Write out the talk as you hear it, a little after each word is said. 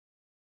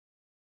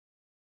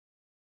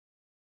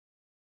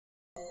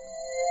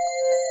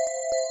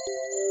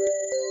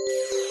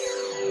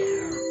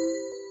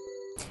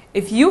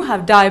If you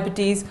have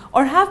diabetes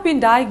or have been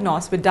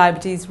diagnosed with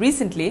diabetes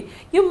recently,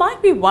 you might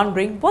be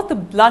wondering what the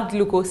blood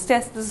glucose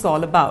test is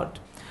all about.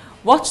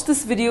 Watch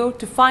this video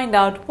to find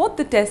out what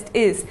the test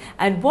is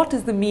and what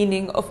is the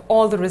meaning of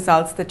all the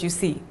results that you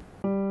see.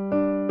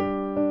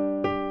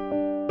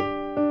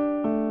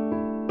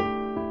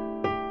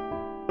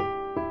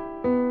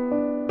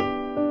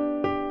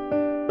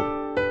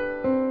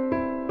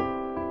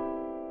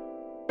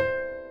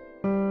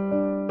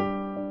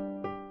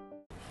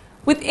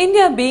 With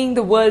India being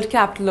the world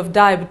capital of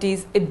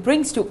diabetes, it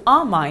brings to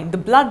our mind the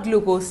blood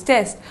glucose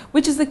test,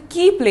 which is a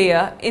key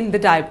player in the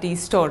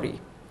diabetes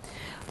story.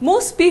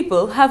 Most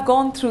people have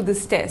gone through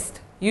this test,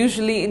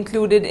 usually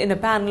included in a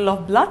panel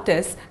of blood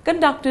tests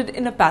conducted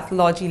in a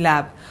pathology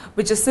lab,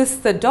 which assists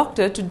the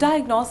doctor to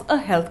diagnose a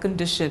health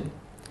condition.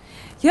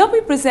 Here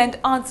we present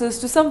answers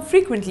to some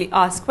frequently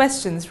asked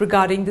questions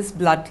regarding this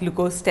blood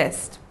glucose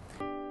test.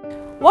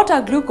 What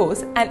are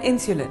glucose and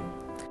insulin?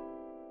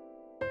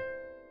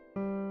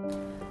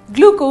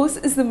 Glucose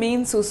is the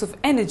main source of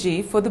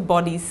energy for the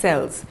body's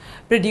cells,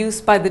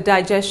 produced by the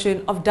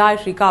digestion of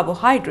dietary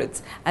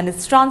carbohydrates, and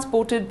is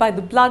transported by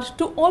the blood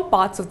to all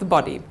parts of the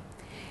body.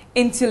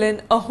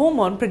 Insulin, a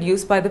hormone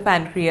produced by the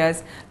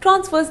pancreas,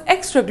 transfers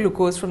extra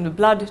glucose from the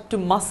blood to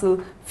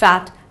muscle,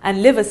 fat,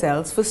 and liver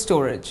cells for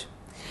storage.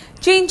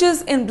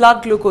 Changes in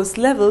blood glucose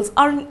levels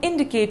are an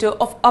indicator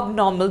of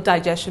abnormal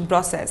digestion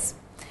process.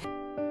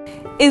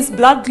 Is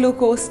blood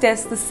glucose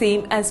test the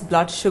same as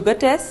blood sugar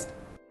test?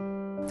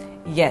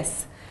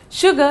 Yes,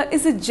 sugar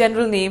is a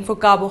general name for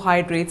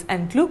carbohydrates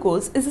and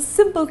glucose is a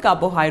simple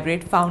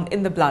carbohydrate found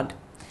in the blood.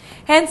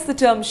 Hence, the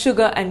term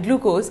sugar and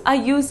glucose are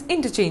used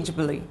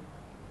interchangeably.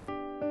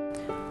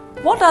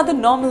 What are the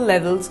normal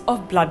levels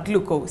of blood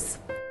glucose?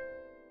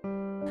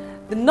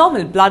 The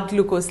normal blood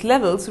glucose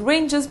levels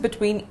ranges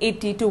between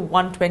 80 to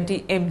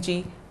 120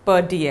 mg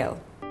per dl.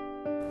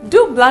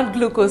 Do blood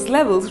glucose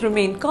levels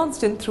remain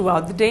constant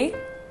throughout the day?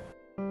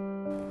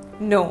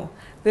 No.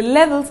 The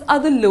levels are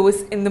the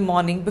lowest in the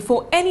morning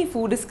before any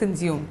food is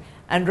consumed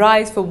and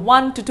rise for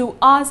 1 to 2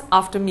 hours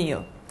after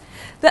meal.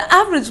 The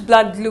average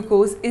blood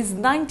glucose is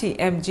 90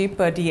 mg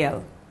per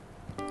dl.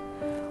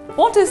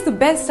 What is the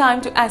best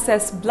time to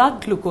assess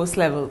blood glucose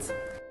levels?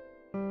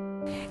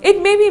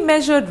 It may be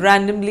measured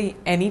randomly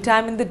any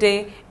time in the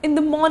day, in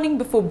the morning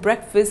before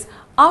breakfast,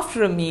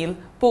 after a meal,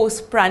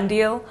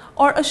 postprandial,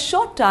 or a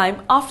short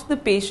time after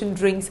the patient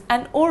drinks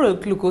an oral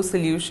glucose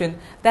solution,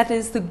 that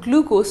is the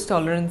glucose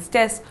tolerance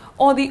test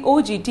or the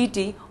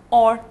OGTT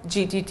or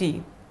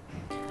GTT.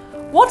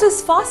 What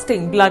is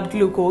fasting blood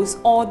glucose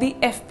or the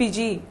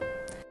FBG?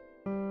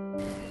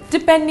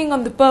 Depending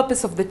on the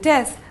purpose of the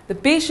test, the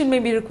patient may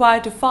be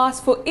required to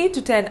fast for 8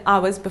 to 10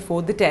 hours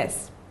before the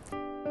test.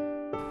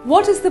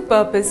 What is the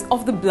purpose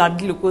of the blood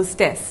glucose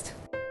test?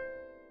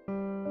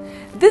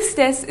 This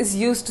test is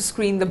used to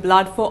screen the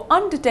blood for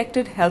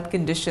undetected health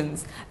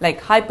conditions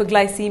like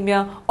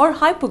hyperglycemia or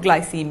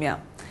hypoglycemia,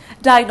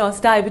 diagnose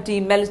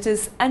diabetes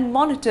mellitus, and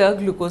monitor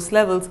glucose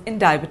levels in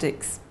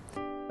diabetics.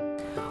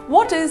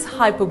 What is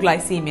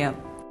hypoglycemia?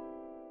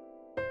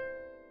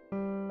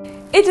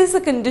 It is a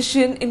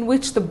condition in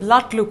which the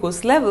blood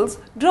glucose levels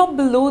drop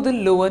below the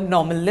lower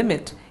normal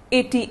limit,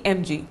 80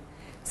 mg.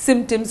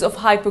 Symptoms of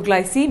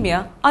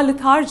hypoglycemia are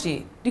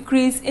lethargy,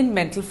 decrease in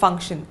mental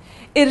function,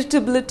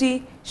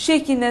 irritability,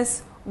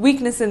 shakiness,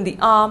 weakness in the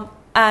arm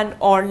and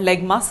or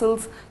leg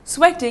muscles,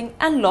 sweating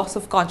and loss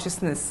of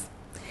consciousness.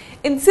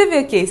 In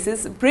severe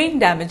cases, brain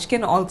damage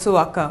can also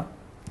occur.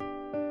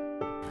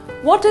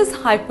 What is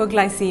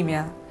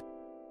hyperglycemia?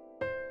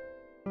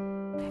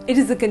 It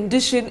is a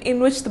condition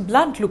in which the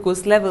blood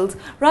glucose levels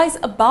rise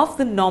above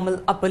the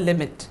normal upper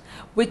limit,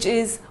 which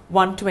is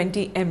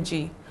 120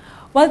 mg.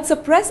 While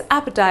suppressed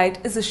appetite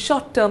is a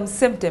short-term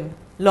symptom,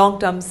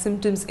 long-term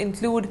symptoms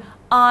include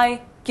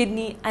eye,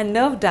 kidney and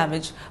nerve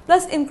damage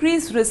plus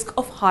increased risk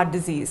of heart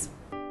disease.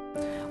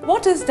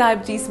 What is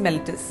diabetes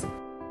mellitus?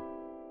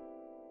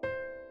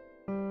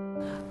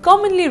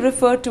 Commonly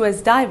referred to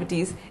as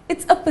diabetes,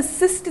 it's a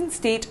persistent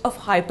state of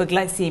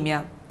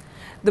hyperglycemia.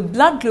 The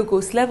blood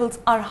glucose levels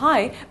are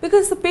high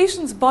because the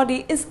patient's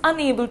body is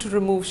unable to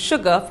remove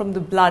sugar from the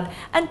blood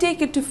and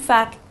take it to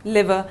fat,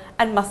 liver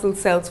and muscle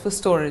cells for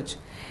storage.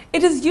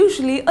 It is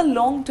usually a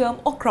long-term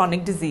or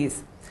chronic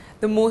disease.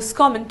 The most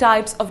common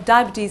types of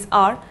diabetes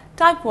are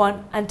type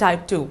 1 and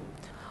type 2.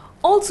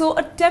 Also,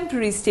 a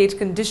temporary state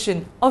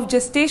condition of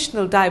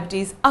gestational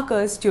diabetes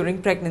occurs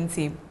during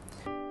pregnancy.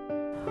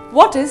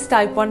 What is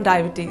type 1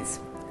 diabetes?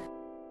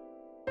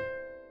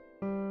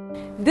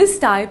 This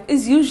type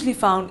is usually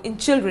found in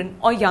children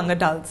or young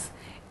adults.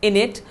 In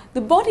it,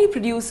 the body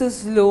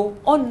produces low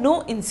or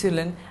no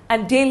insulin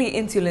and daily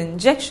insulin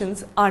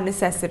injections are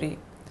necessary.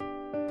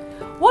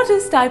 What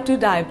is type 2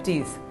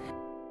 diabetes?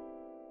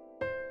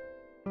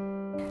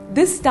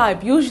 This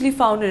type, usually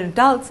found in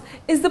adults,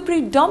 is the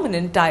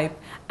predominant type,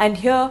 and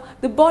here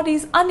the body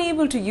is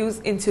unable to use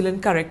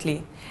insulin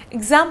correctly.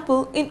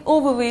 Example, in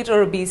overweight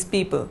or obese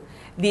people,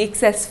 the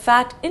excess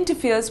fat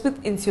interferes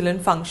with insulin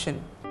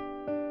function.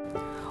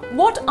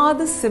 What are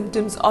the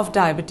symptoms of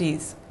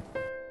diabetes?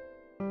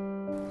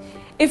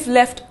 If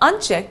left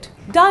unchecked,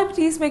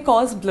 diabetes may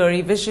cause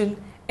blurry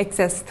vision,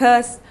 excess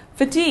thirst,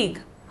 fatigue,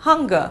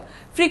 hunger,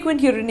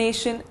 frequent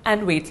urination,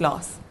 and weight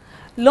loss.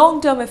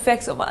 Long-term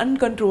effects of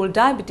uncontrolled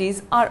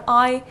diabetes are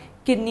eye,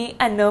 kidney,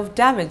 and nerve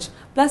damage,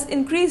 plus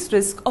increased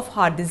risk of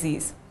heart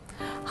disease.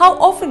 How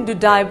often do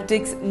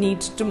diabetics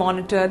need to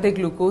monitor their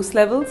glucose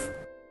levels?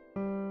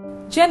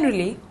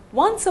 Generally,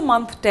 once a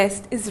month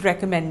test is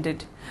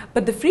recommended,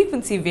 but the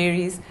frequency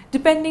varies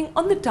depending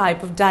on the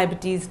type of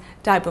diabetes,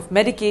 type of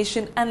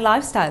medication, and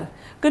lifestyle,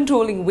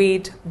 controlling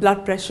weight,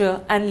 blood pressure,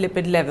 and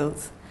lipid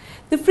levels.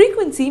 The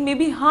frequency may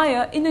be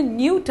higher in a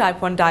new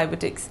type 1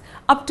 diabetics,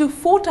 up to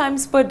 4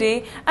 times per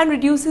day, and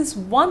reduces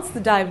once the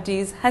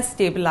diabetes has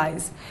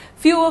stabilized,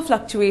 fewer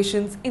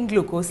fluctuations in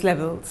glucose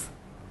levels.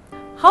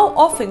 How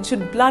often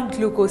should blood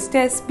glucose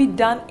tests be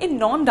done in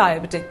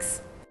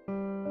non-diabetics?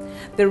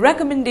 The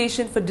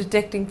recommendation for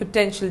detecting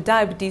potential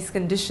diabetes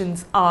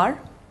conditions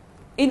are: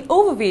 in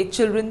overweight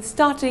children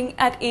starting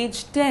at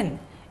age 10,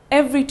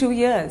 every 2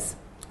 years.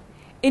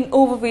 In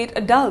overweight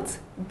adults,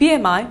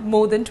 BMI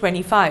more than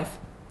 25.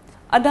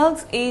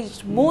 Adults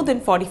aged more than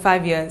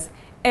 45 years,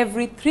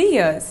 every 3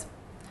 years.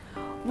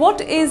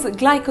 What is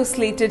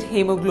glycosylated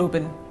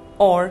hemoglobin,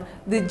 or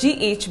the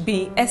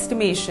GHB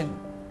estimation?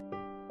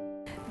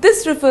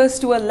 This refers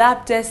to a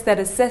lab test that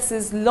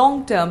assesses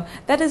long-term,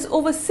 that is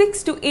over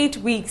 6 to 8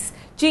 weeks,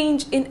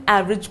 change in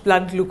average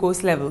blood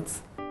glucose levels.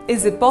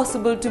 Is it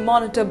possible to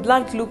monitor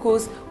blood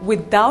glucose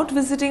without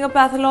visiting a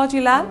pathology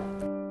lab?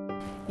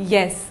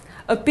 Yes,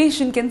 a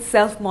patient can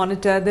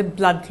self-monitor their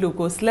blood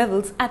glucose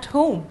levels at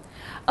home.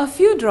 A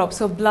few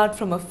drops of blood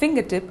from a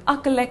fingertip are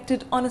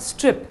collected on a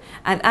strip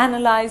and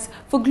analyzed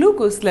for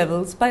glucose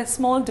levels by a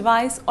small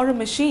device or a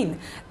machine.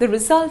 The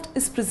result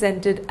is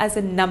presented as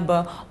a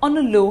number on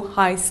a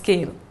low-high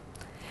scale.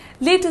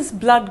 Latest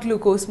blood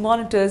glucose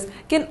monitors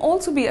can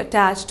also be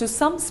attached to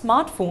some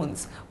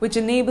smartphones, which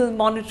enable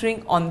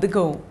monitoring on the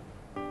go.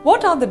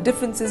 What are the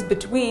differences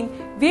between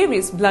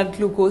various blood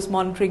glucose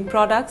monitoring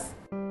products?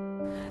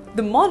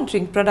 The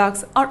monitoring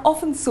products are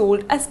often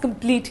sold as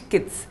complete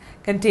kits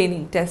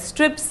containing test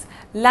strips,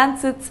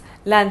 lancets,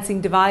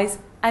 lancing device,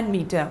 and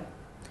meter.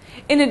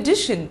 In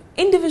addition,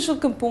 individual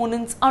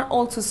components are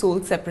also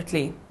sold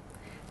separately.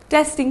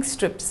 Testing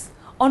strips,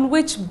 on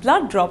which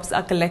blood drops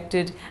are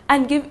collected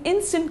and give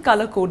instant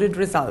color-coded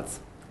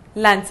results.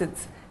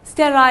 Lancets,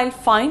 sterile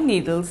fine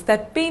needles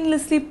that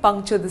painlessly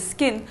puncture the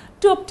skin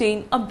to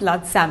obtain a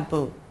blood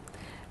sample.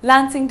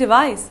 Lancing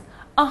device,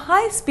 a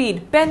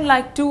high-speed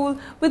pen-like tool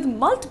with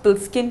multiple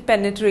skin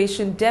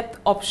penetration depth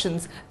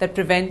options that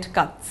prevent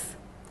cuts.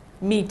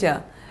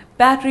 Meter,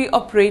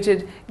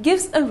 battery-operated,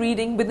 gives a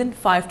reading within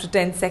 5 to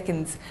 10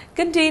 seconds,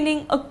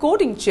 containing a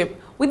coding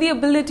chip with the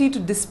ability to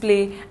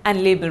display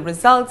and label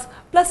results,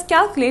 plus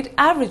calculate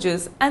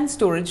averages and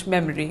storage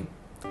memory.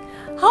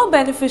 How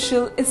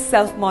beneficial is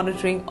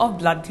self-monitoring of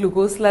blood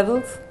glucose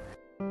levels?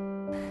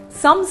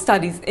 Some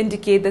studies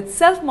indicate that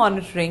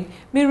self-monitoring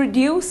may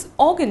reduce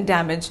organ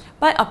damage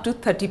by up to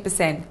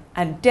 30%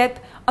 and death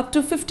up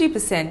to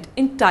 50%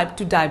 in type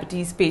 2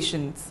 diabetes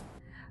patients.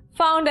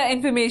 Found our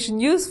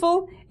information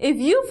useful? If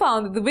you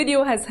found that the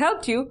video has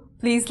helped you,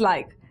 please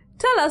like.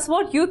 Tell us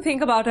what you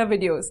think about our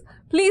videos.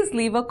 Please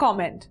leave a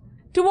comment.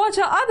 To watch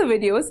our other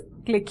videos,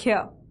 click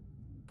here.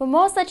 For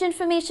more such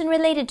information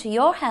related to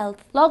your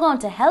health, log on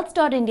to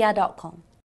health.india.com.